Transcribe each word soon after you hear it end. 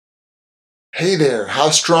Hey there,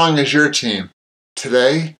 how strong is your team?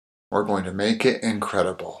 Today, we're going to make it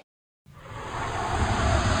incredible.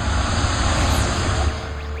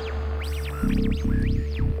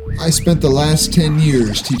 I spent the last 10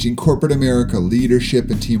 years teaching corporate America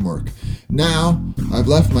leadership and teamwork. Now, I've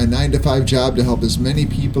left my 9-to-5 job to help as many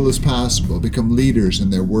people as possible become leaders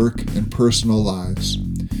in their work and personal lives.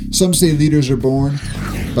 Some say leaders are born,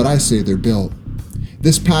 but I say they're built.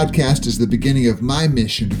 This podcast is the beginning of my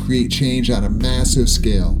mission to create change on a massive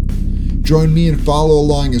scale. Join me and follow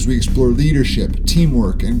along as we explore leadership,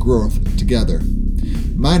 teamwork, and growth together.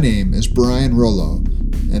 My name is Brian Rollo,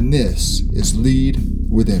 and this is Lead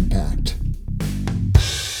with Impact.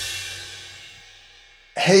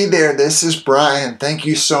 Hey there, this is Brian. Thank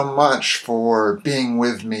you so much for being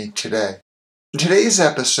with me today. In today's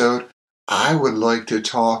episode, I would like to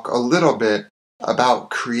talk a little bit about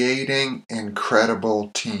creating incredible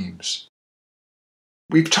teams.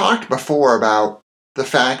 We've talked before about the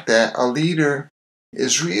fact that a leader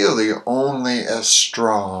is really only as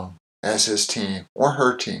strong as his team or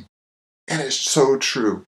her team. And it's so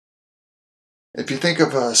true. If you think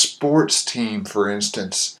of a sports team, for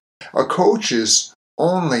instance, a coach is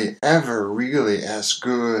only ever really as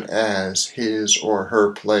good as his or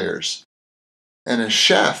her players. And a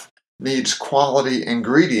chef needs quality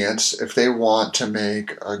ingredients if they want to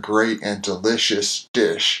make a great and delicious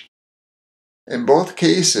dish. In both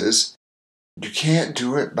cases, you can't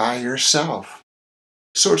do it by yourself.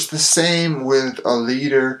 So it's the same with a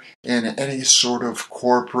leader in any sort of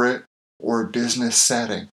corporate or business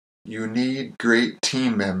setting. You need great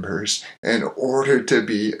team members in order to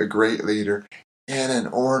be a great leader and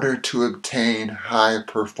in order to obtain high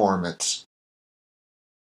performance.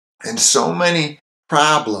 And so many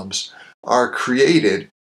problems are created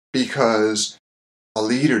because a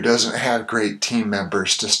leader doesn't have great team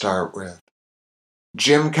members to start with.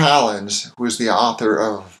 Jim Collins, who is the author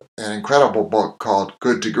of an incredible book called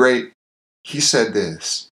Good to Great, he said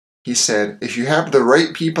this. He said, if you have the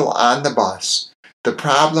right people on the bus, the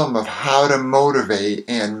problem of how to motivate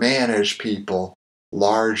and manage people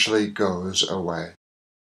largely goes away.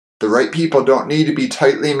 The right people don't need to be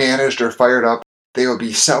tightly managed or fired up. They will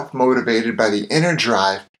be self-motivated by the inner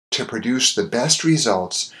drive to produce the best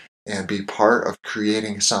results and be part of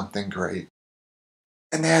creating something great.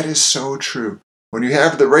 And that is so true. When you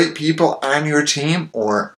have the right people on your team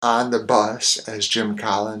or on the bus, as Jim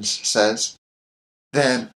Collins says,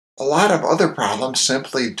 then a lot of other problems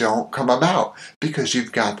simply don't come about because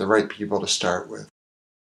you've got the right people to start with.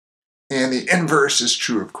 And the inverse is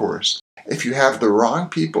true, of course. If you have the wrong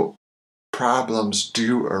people, problems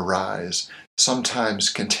do arise, sometimes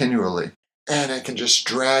continually, and it can just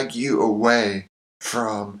drag you away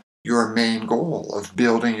from your main goal of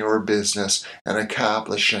building your business and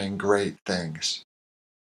accomplishing great things.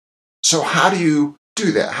 So how do you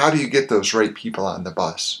do that? How do you get those right people on the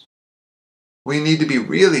bus? We need to be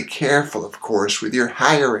really careful, of course, with your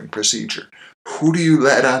hiring procedure. Who do you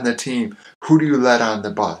let on the team? Who do you let on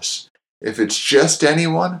the bus? If it's just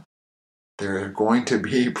anyone, there are going to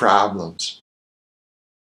be problems.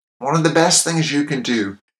 One of the best things you can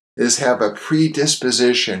do is have a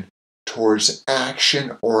predisposition towards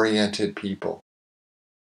action-oriented people.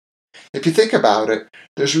 If you think about it,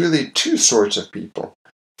 there's really two sorts of people: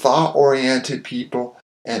 thought-oriented people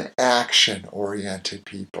and action-oriented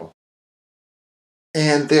people.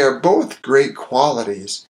 And they're both great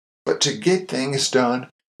qualities, but to get things done,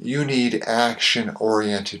 you need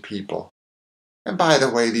action-oriented people. And by the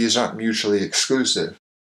way, these aren't mutually exclusive.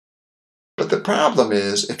 But the problem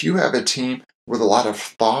is, if you have a team with a lot of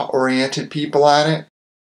thought-oriented people on it,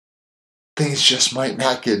 things just might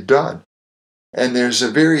not get done. And there's a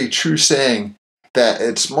very true saying that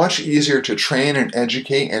it's much easier to train and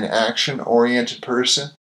educate an action-oriented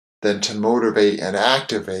person than to motivate and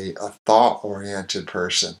activate a thought-oriented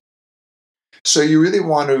person. So you really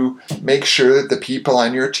want to make sure that the people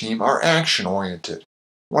on your team are action-oriented.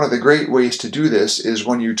 One of the great ways to do this is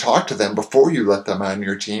when you talk to them before you let them on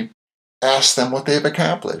your team, ask them what they've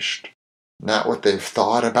accomplished, not what they've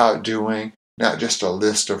thought about doing, not just a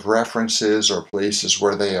list of references or places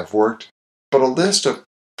where they have worked, but a list of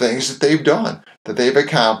things that they've done, that they've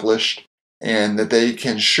accomplished, and that they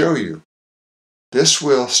can show you. This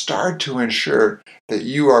will start to ensure that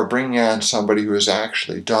you are bringing on somebody who has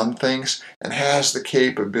actually done things and has the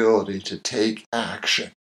capability to take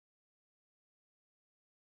action.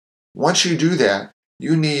 Once you do that,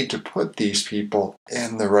 you need to put these people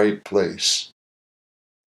in the right place.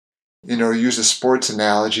 Use a sports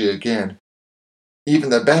analogy again. Even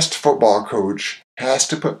the best football coach has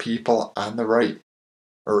to put people on the right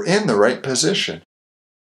or in the right position.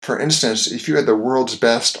 For instance, if you had the world's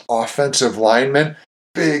best offensive lineman,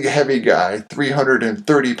 big heavy guy,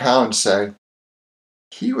 330 pounds say,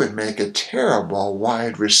 he would make a terrible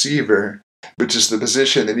wide receiver, which is the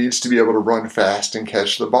position that needs to be able to run fast and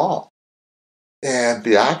catch the ball. And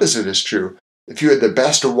the opposite is true. If you had the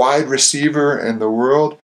best wide receiver in the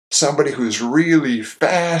world, somebody who's really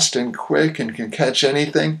fast and quick and can catch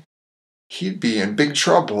anything, he'd be in big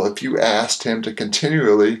trouble if you asked him to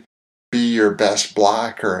continually be your best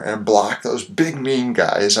blocker and block those big mean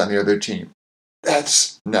guys on the other team.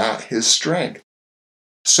 That's not his strength.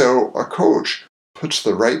 So a coach puts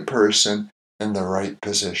the right person in the right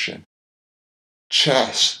position.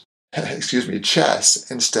 Chess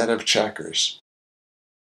instead of checkers.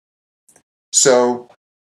 So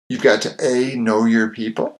you've got to A, know your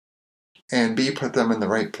people, and B, put them in the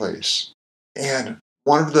right place. And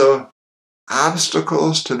one of the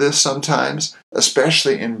obstacles to this sometimes,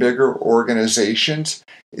 especially in bigger organizations,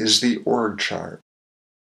 is the org chart.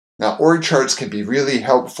 Now, org charts can be really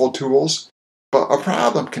helpful tools, but a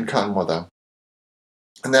problem can come with them.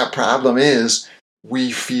 And that problem is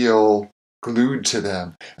we feel glued to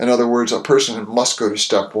them. In other words, a person must go to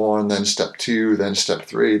step 1, then step 2, then step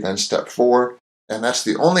 3, then step 4, and that's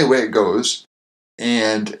the only way it goes.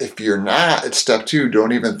 And if you're not at step 2,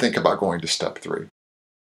 don't even think about going to step 3.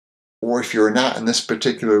 Or if you're not in this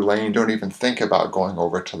particular lane, don't even think about going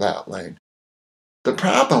over to that lane. The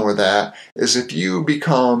problem with that is if you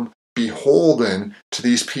become beholden to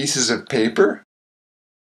these pieces of paper,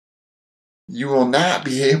 you will not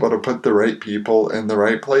be able to put the right people in the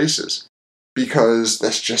right places, because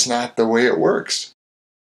that's just not the way it works.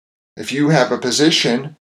 If you have a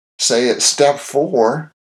position, say at step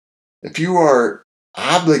 4, if you are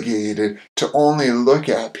obligated to only look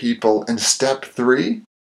at people in step 3,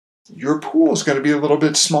 your pool is going to be a little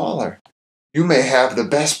bit smaller. You may have the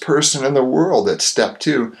best person in the world at step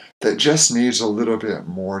 2 that just needs a little bit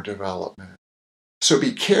more development. So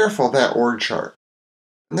be careful of that org chart.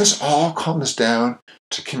 And this all comes down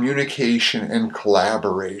to communication and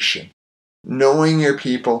collaboration. Knowing your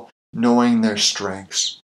people, knowing their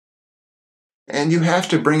strengths. And you have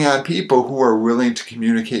to bring on people who are willing to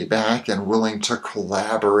communicate back and willing to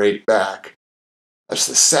collaborate back. That's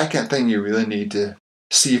the second thing you really need to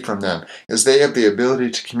see from them, is they have the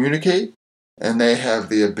ability to communicate and they have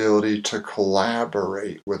the ability to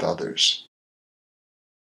collaborate with others.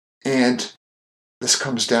 And this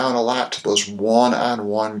comes down a lot to those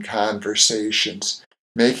one-on-one conversations,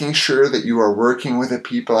 making sure that you are working with the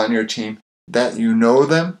people on your team, that you know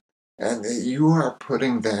them, and that you are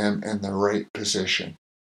putting them in the right position.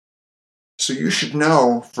 So you should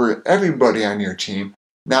know for everybody on your team,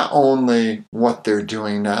 not only what they're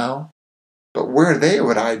doing now, but where they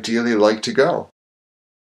would ideally like to go.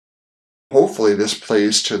 Hopefully this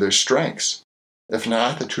plays to their strengths. If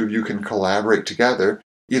not, the two of you can collaborate together,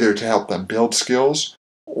 either to help them build skills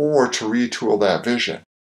or to retool that vision.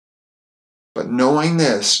 But knowing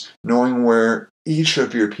this, knowing where each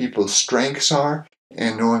of your people's strengths are,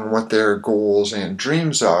 and knowing what their goals and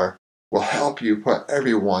dreams are, will help you put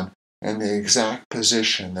everyone in the exact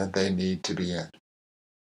position that they need to be in.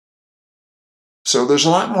 So there's a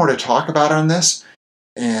lot more to talk about on this,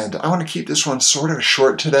 and I want to keep this one sort of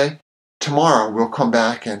short today. Tomorrow we'll come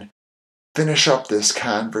back and finish up this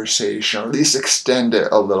conversation, or at least extend it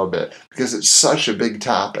a little bit, because it's such a big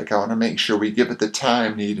topic. I want to make sure we give it the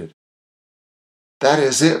time needed. That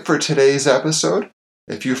is it for today's episode.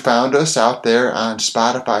 If you found us out there on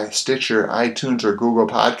Spotify, Stitcher, iTunes, or Google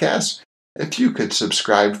Podcasts, if you could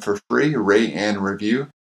subscribe for free, rate, and review,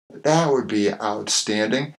 that would be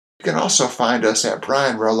outstanding. You can also find us at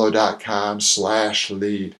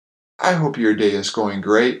brianrello.com/lead. I hope your day is going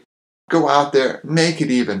great. Go out there, make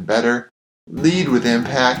it even better, lead with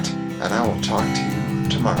impact, and I will talk to you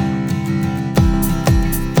tomorrow.